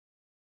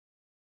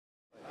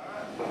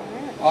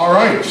All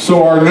right,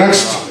 so our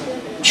next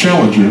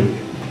challenger,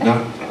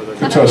 not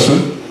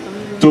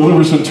contestant,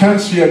 delivers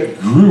intense yet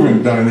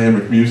grooving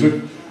dynamic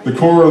music. The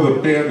core of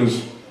the band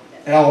is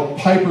Al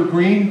Piper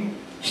Green,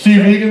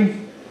 Steve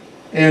Egan,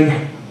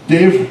 and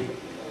Dave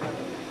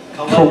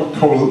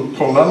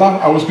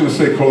Colella. I was going to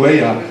say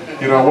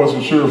Colella. You know, I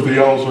wasn't sure if the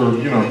L's are,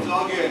 you know. It's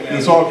all good, man.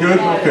 It's all good?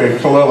 Okay,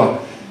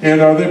 Colella.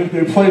 And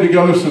they played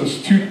together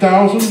since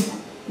 2000.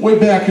 Way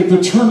back at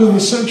the turn of the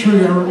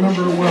century, I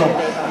remember it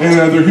well. And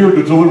they're here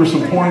to deliver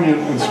some poignant,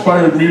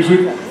 inspired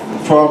music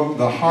from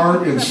the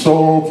heart and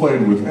soul,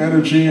 played with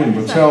energy and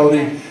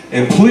vitality.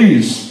 And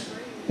please,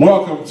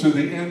 welcome to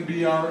the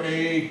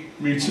NBRA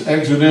meets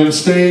Exit In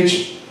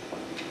stage,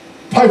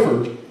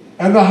 Piper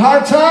and the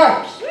Hard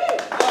Times.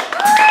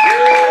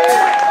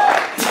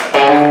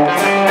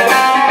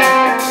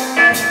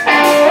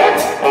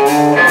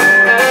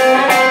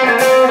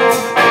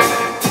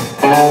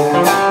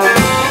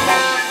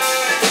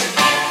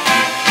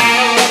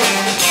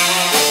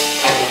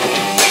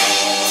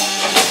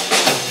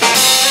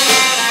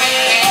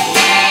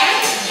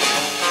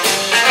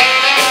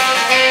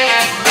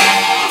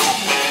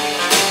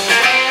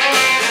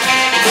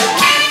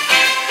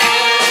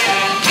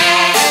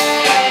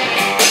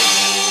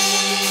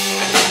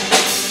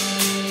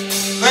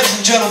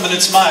 Gentlemen,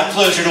 it's my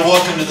pleasure to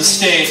welcome to the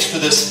stage for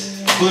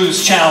this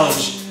blues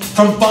challenge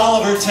from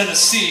Bolivar,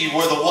 Tennessee,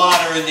 where the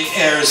water in the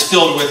air is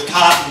filled with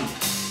cotton,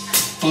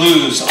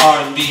 blues,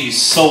 R&B,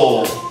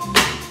 soul,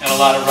 and a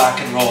lot of rock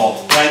and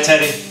roll. Right,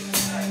 Teddy?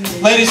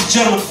 Ladies and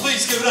gentlemen,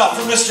 please give it up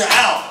for Mr.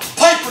 Al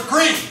Piper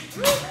Green.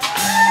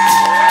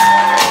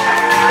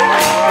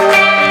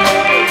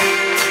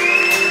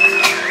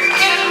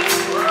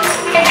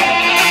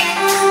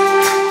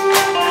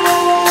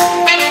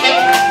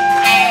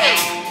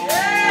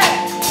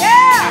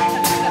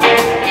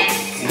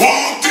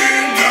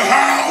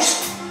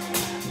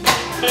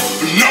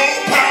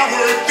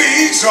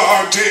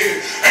 Are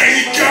dead.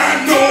 Ain't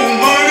got no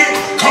money,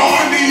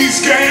 car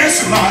needs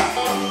gas, and my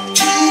 2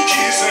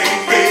 kids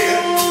ain't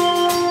fed.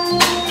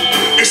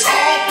 It's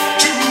off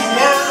to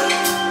work,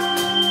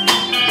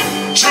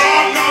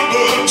 job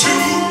number 2.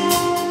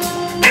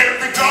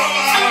 Every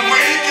dollar I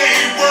make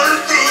ain't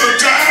worth a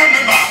dime,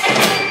 and my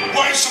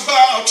wife's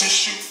about to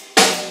shoot.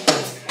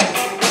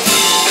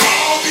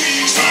 All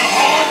these are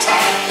hard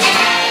times,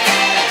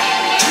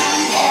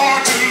 too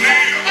hard to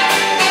live.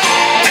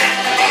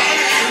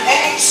 Everybody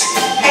wants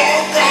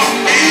more from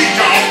me,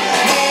 y'all,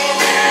 more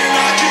than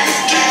I can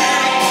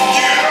give,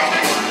 yeah.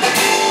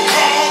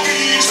 Call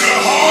these the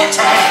hard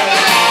times.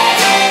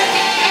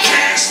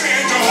 Can't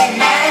stand on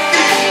my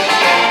feet.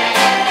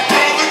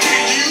 Brother,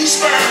 can you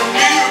spare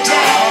me a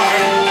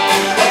dime?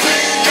 I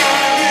think I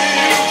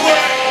need a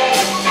break.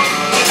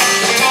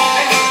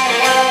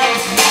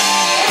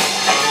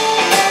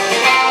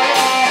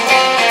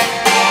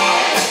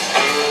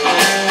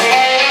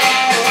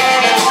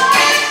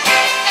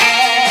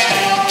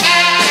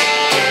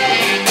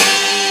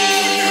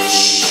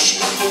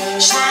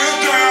 Slam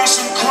down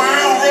some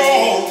Crown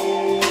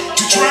Roll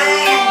to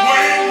drown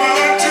away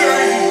my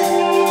day.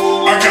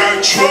 I got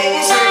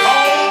troubles at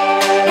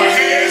home, my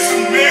head's a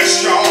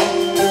mess, y'all.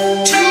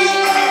 2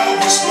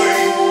 hours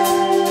late,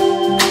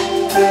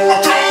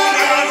 I'm thrown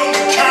out on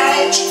the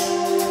couch.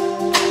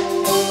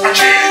 I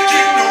can't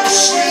get no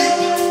sleep.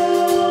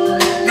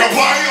 Now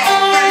why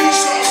are things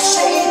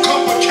so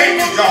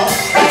complicated, y'all?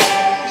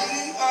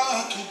 Only I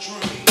could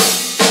dream.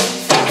 These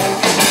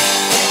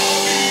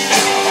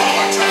are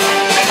hard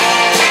times.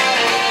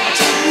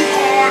 Too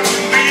hard to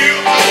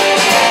live.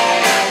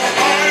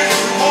 Everybody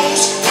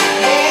wants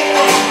more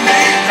from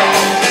me,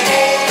 y'all,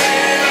 more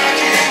than I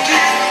can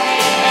give.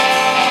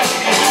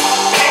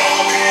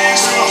 All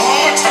these are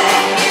hard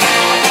times.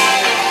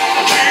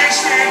 Can't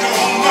stand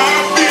on my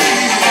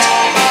feet.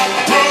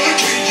 Brother,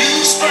 can you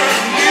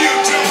spare me a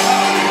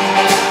dime?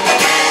 I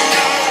think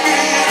I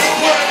need a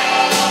break.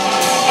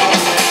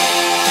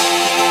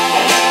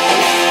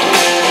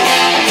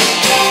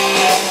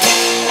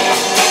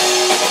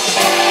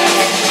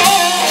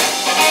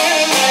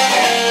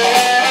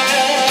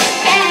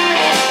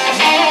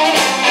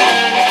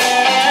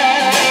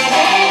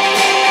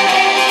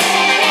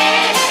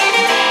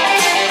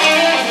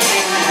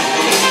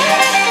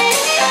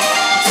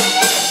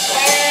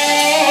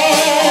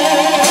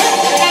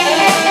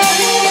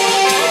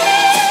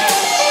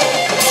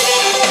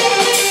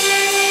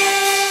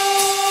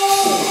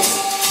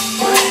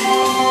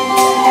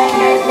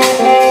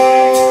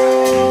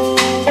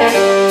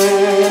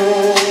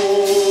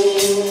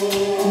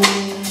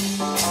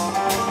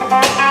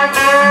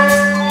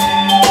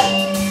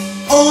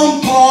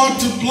 I'm part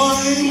to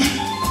blame.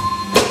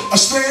 I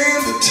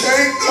stand to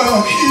take the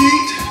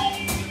heat.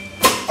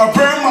 I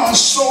bear my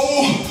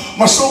soul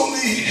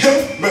need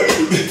help,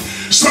 baby.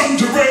 Some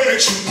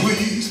direction,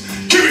 please.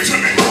 Give it to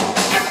me.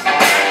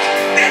 Back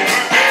in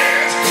my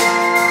bed,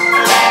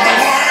 my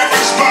wife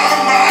is by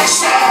my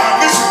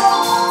side. Listen,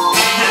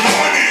 when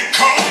morning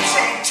comes,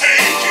 I'm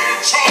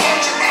taking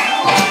charge of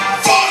my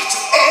fucked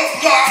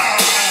up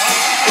life.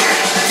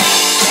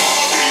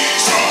 Call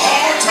these a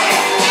hard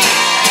time.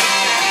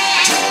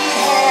 Too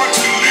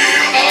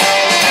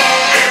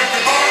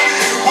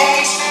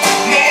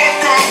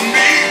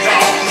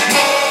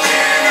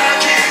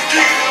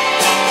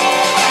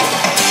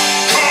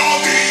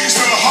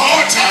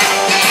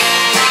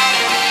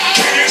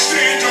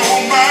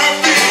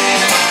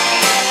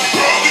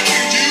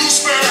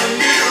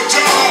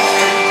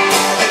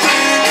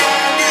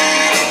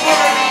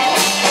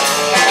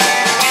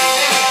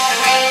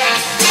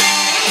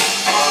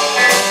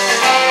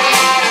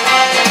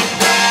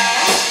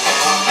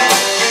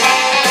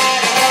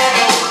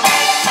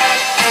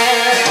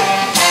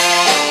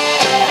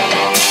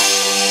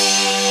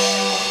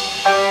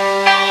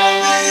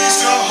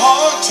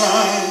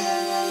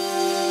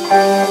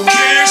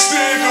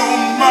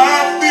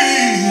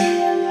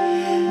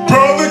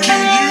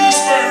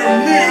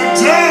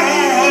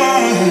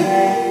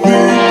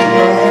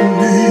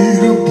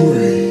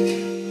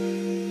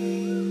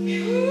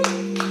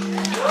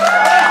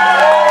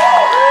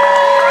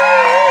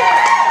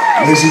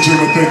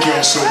Thank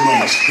y'all so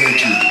much.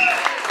 Thank you.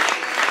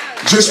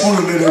 Just want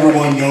to let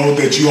everyone know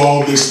that you all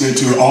listening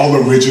to all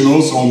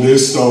originals on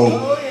this,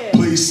 so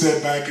please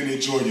sit back and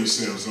enjoy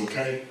yourselves,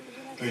 okay?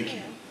 Thank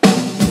you.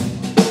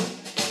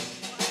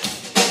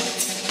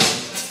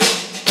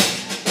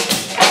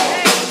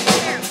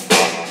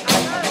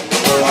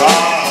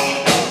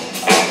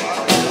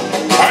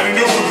 I didn't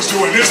know we was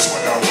doing this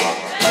one, though.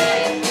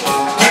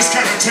 This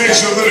kind of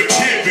tells you a little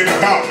tidbit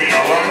about me,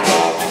 all right?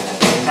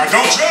 Now,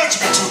 don't judge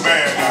me too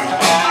bad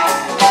now.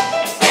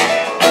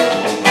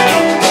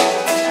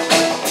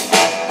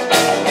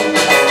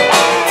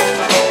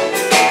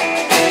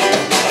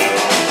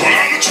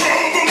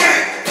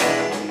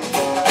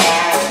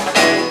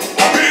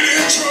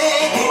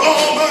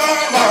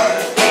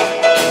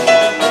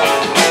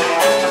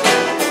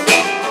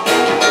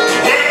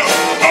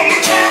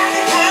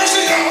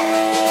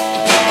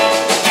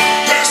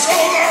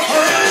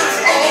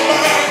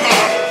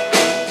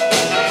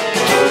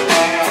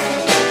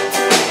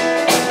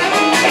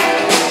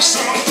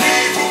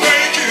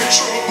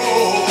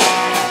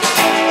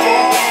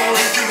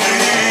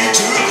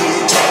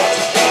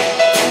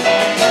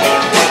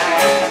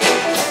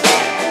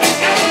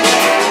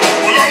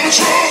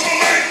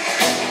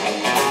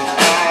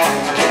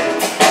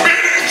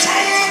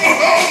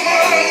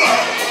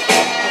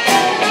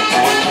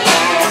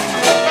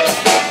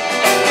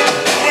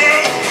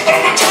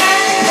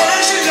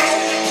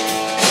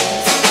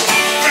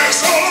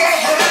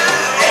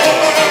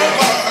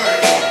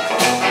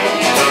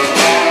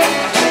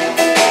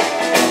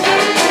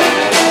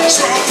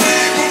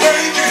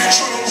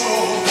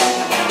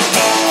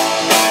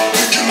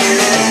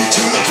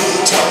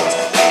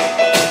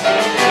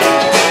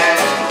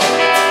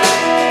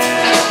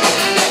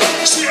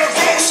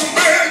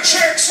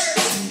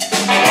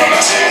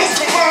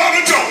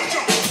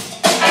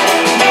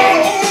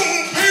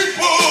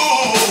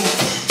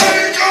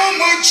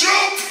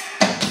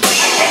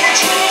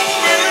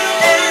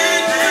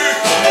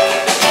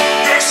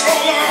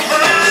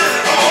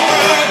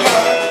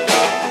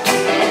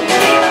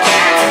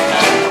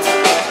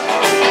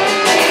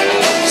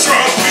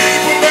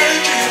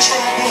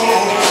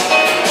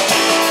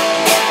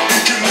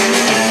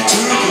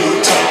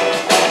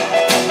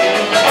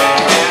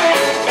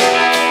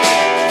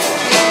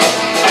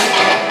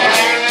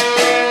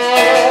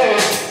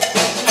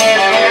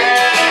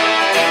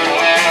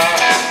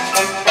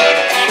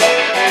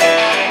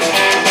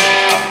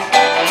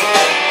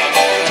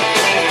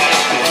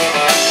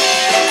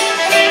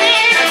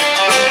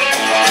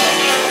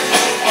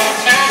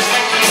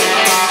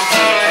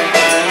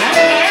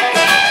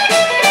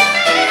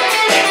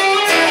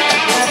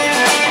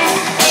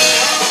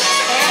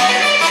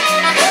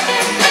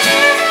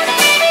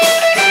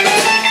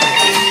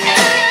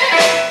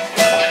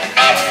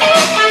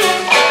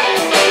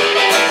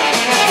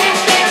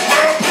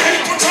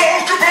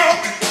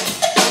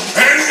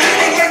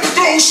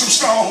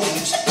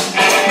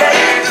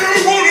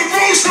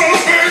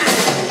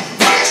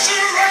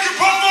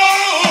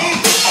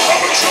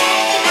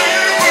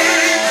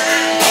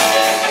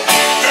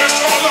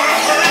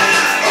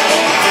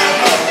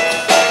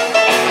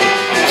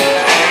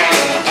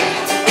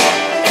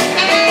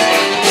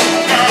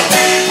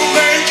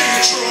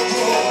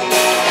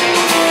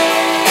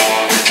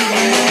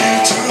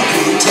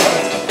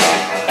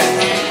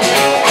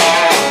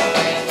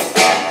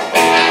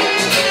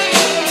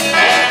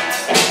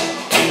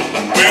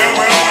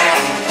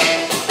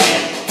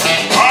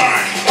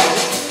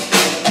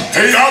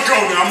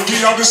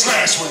 This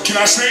last one, can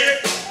I say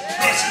it?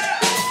 Listen.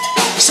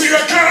 See, I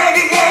got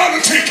a lot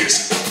of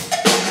tickets,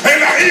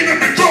 and I even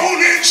been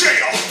thrown in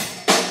jail.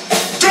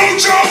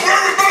 Don't y'all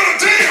worry about a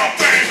damn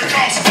thing,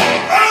 because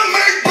I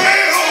make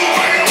bail.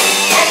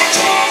 I'm a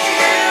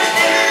troublemaker,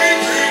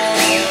 baby.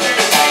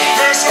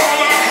 That's all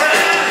I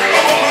heard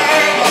all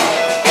my life.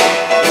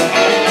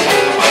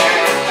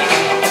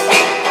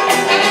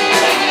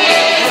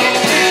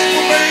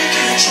 People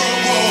making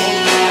trouble,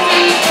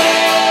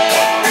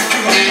 it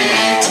can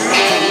lead to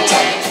good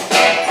times.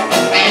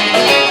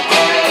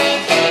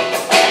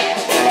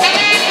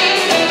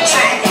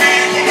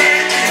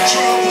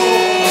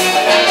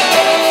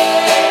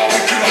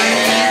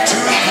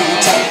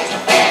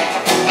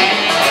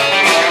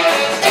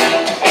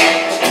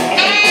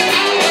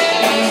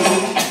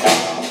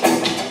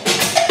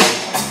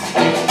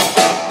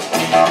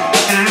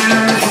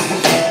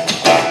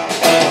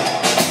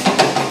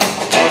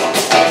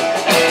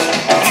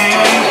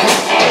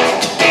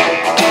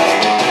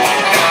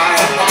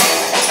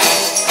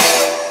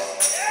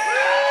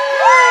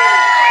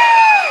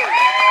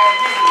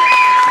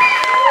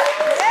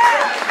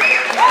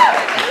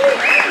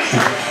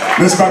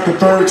 This is about the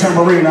third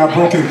tambourine I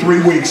broke in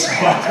 3 weeks.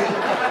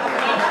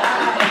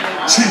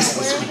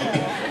 Jesus, man.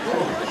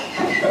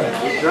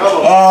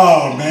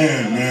 Oh,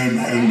 man.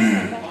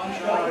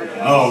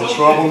 Oh,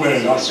 trouble,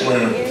 man, I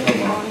swear.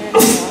 Come on.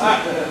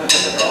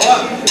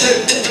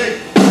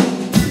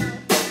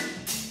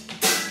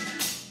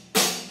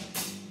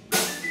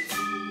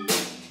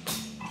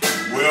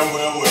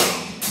 Well.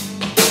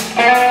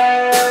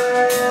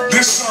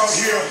 This song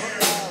here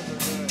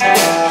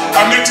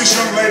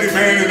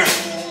man, and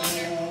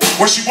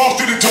when she walked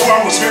through the door,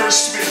 I was very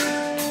smitten.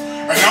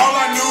 And all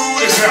I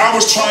knew is that I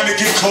was trying to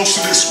get close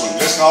to this one.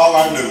 That's all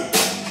I knew.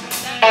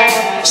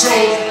 So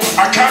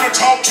I kind of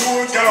talked to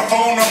her, got a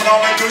phone number and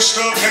all that good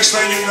stuff. Next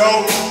thing you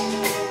know,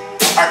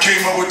 I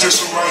came up with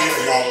this one right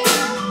here, y'all.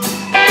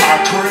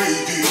 I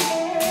crave you.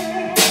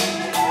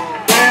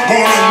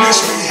 Wanna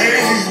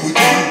misbehave with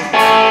you.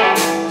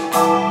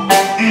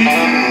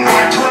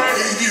 I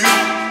crave you.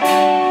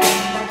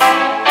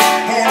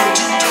 Wanna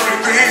do dirty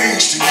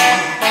things to you.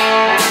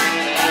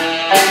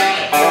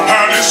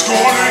 How this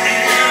gonna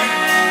end?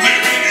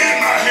 Living in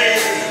my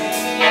head.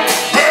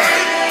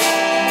 Baby,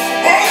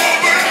 oh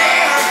baby,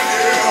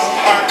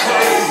 yeah, I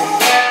crave you.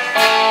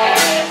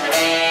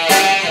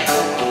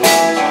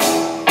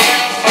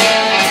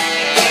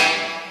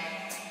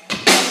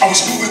 I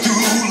was moving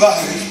through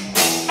life,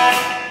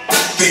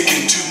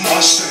 thinking to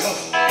myself,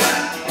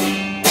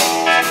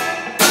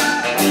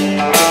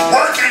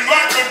 working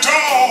like a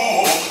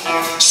dog.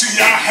 See,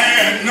 I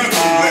had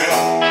nothing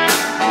left.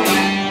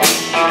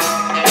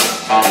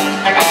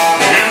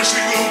 Every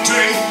single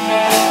day,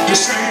 the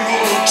same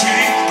old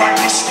routine, like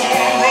a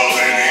storm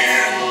rolling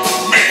in.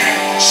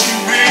 Man, she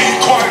made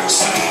quite a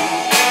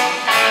scene.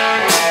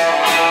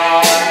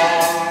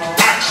 I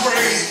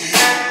crave you.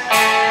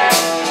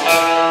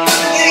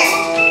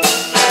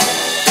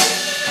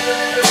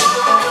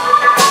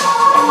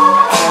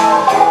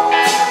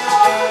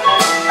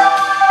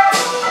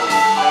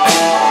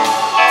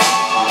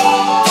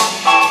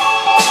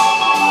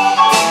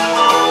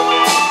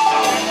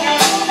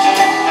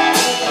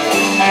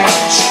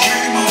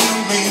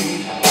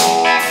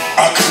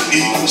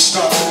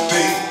 Stop the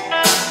thing.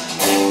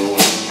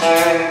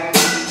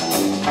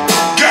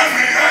 Got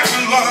me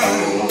acting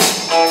like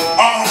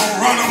I'm a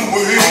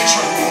runaway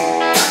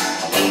train.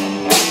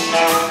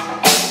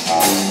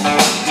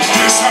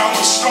 This how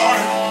it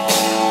started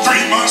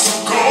 3 months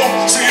ago.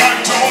 See, I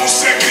don't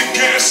second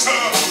guess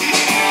her.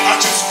 I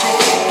just go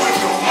with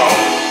the flow.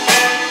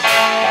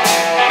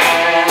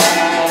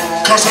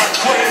 'Cause I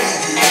crave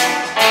you.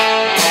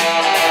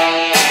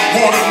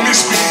 Wanna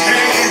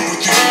misbehave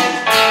with you.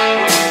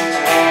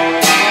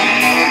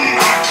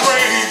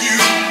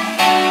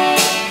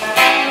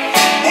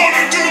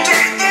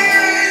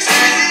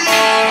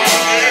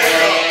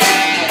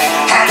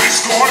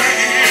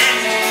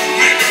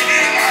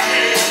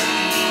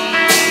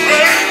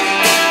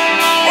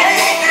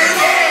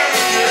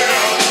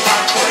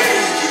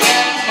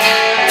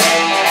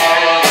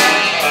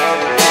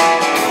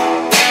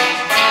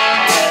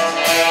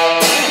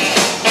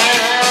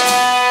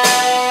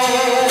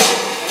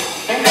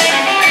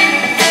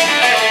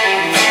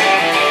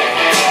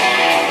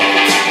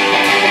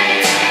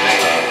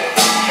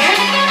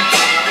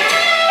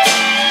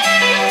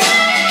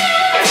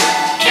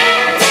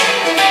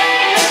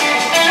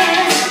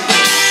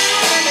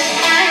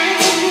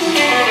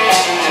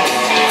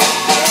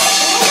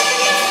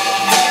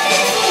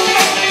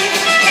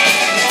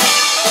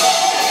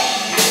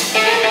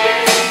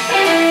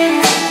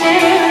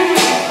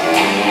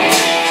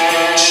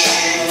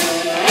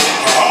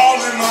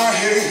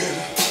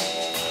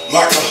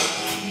 Like a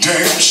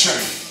damn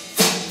shame.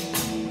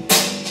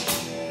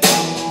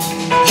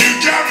 You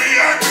got me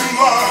acting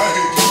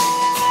like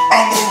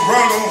I'm a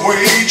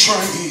runaway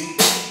train.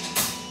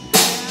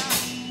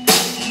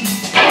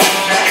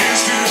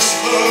 Is this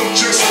love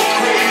just a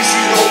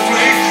crazy old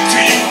play?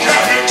 See, you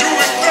got me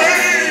doing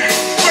things,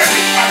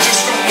 baby, I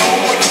just don't know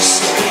what to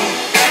say.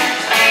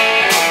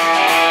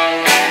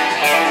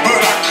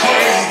 But I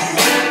crave you.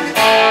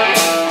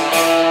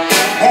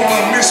 Wanna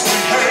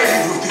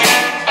misbehave with you.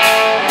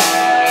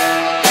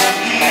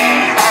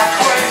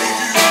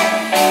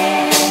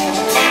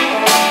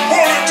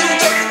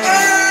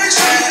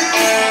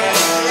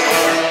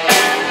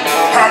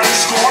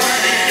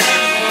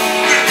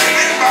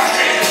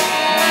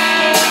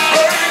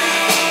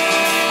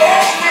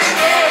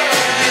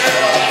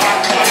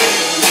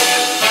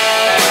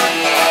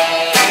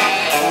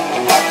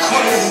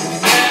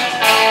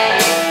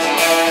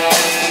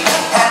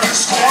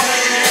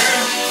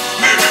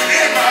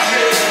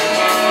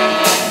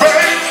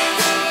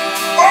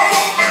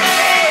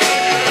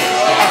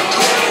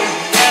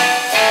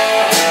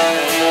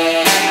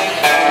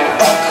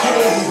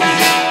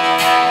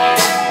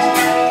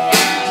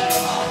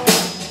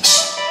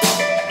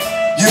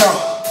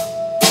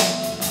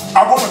 I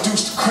want to do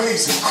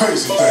crazy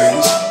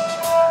things.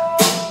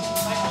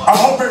 I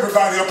hope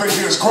everybody up in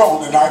here is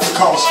grown tonight,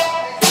 because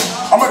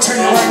I'm going to tell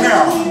you right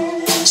now,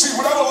 see,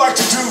 what I would like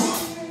to do,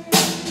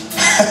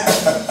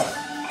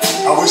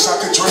 I wish I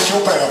could drink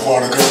your bath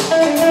water, girl.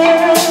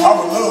 I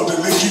would love to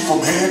lick you from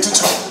head to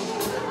toe.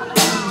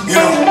 You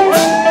know,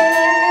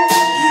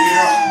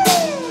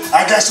 yeah,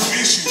 I got some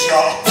issues,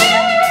 y'all.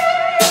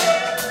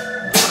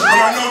 But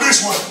I know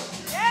this one,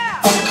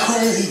 I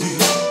crave you.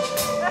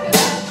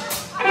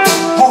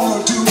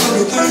 Wanna do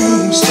dirty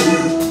things to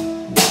you.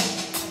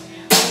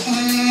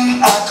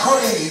 I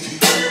crave you.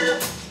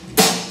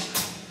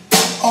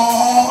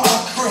 Oh, I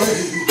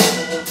crave you.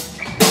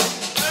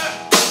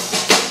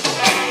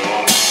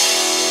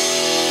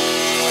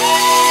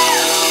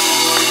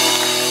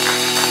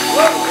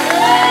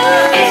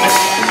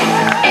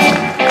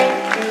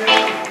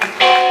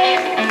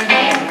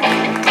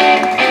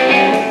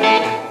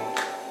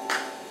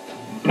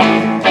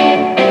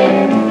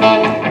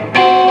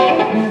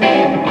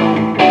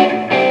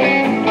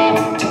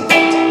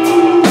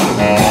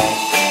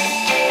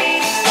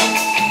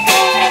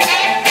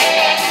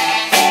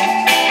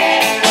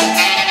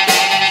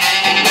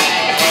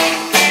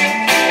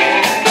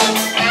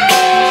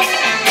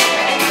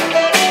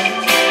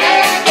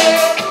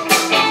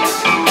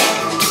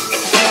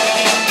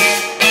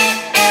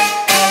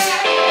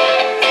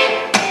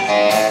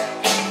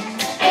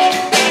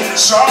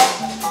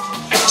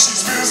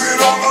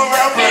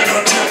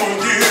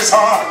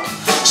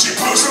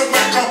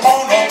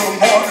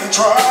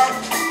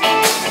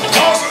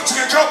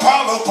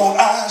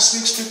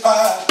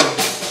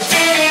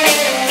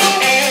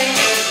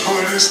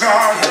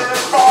 not her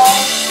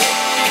fault.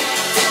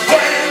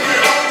 Blame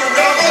it on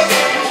another.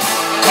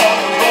 Call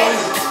a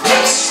lawyer,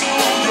 let's sue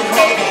your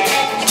mother.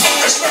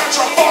 It's not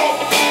your fault,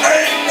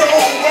 ain't no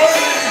way.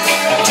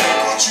 Take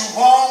what you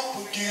want,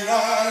 but get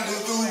out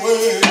of the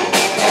way.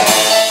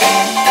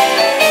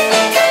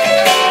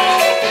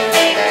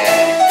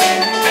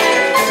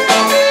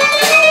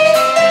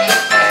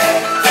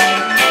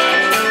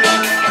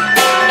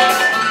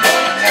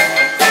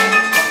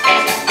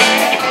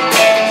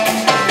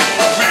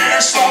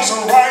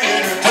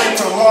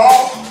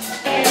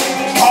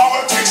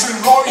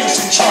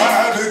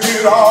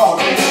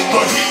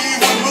 But he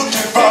was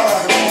looking for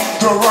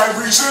the right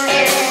reason.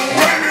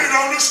 Blame it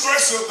on the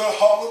stress of the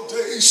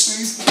holiday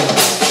season. But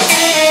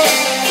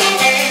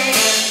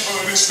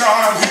it's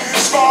not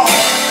his fault.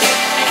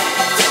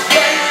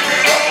 Blame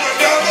it on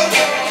another.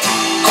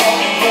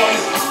 Call a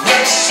lawyer,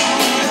 let's sue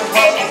your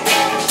mother.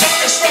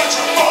 It's not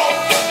your fault,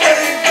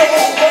 ain't no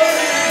way.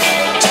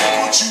 Take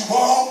what you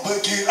want, but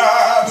get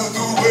out of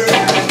the way.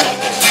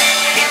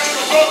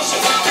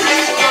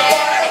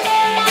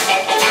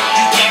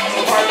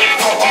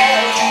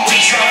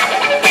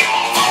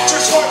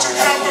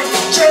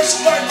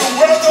 Just like the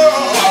weather,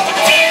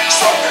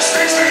 something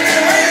sticks and it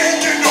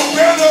ain't get no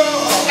better.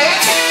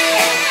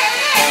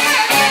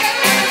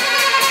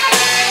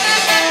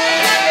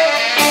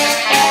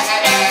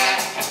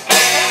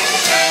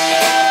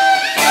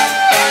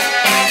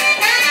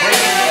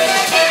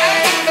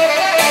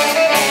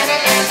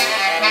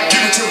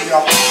 Give it to me,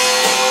 y'all.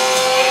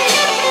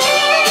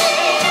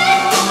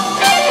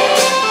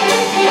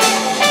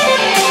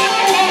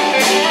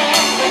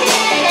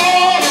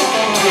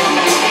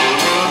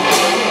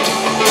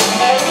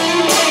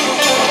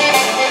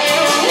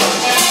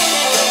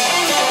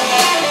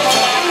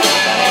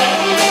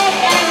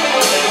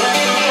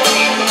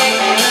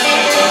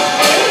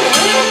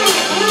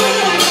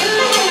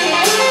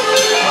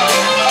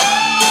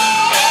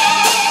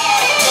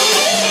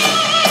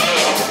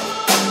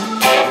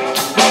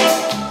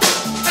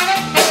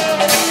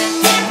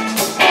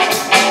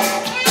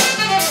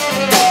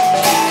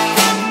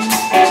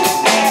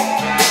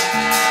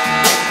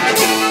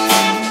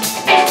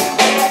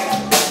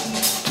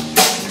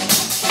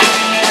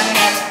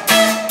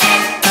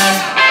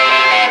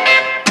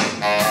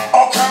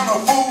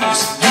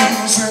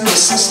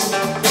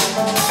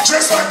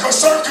 Just like a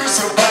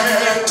circus of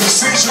bad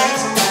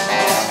decisions.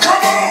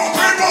 Come on,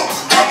 people,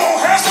 come on,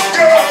 have some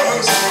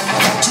guts.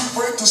 Too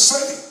late to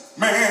say,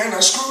 man, I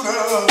screwed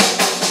up.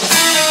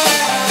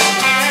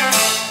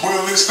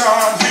 Well, it's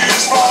not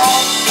his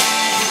fault.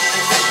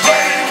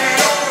 Blame it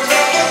on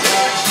another.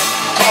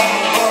 Call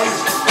a lawyer,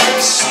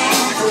 let's sue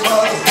your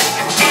mother.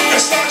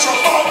 It's not your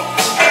fault,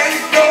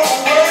 ain't no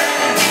way.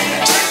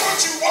 Take what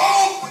you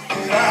want,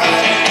 get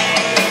out.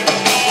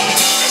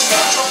 It's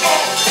not your fault.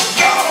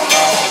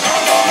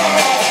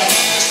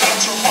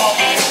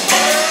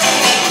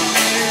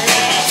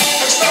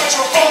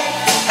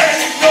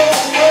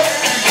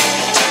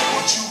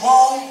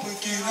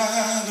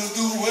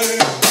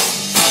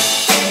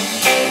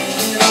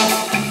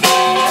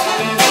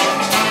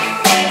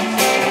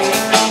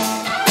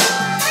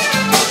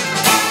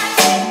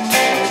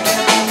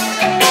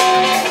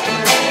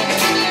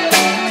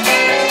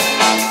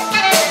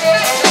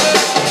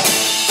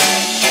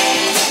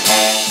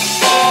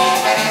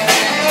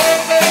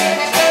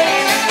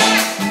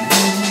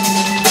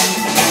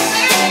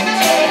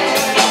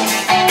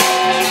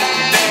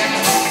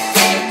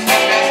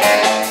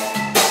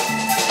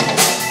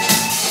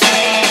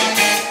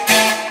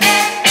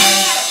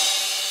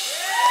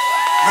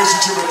 Ladies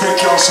and gentlemen,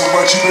 thank y'all so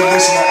much. You've been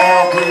listening to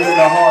Al Green in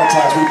the Hard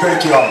Times. We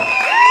thank y'all.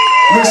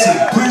 Listen,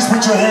 please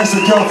put your hands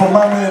together for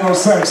my man on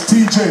sax,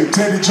 TJ,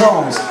 Teddy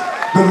Jones,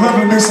 the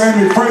lovely Miss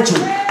Amy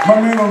Frederick,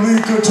 my man on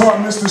lead guitar,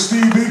 Mr.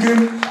 Steve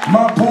Egan,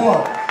 my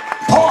boy,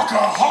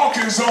 Parker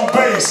Hawkins on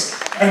bass,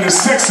 and the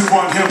sexy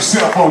one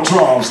himself on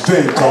drums,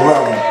 Dave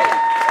Colella.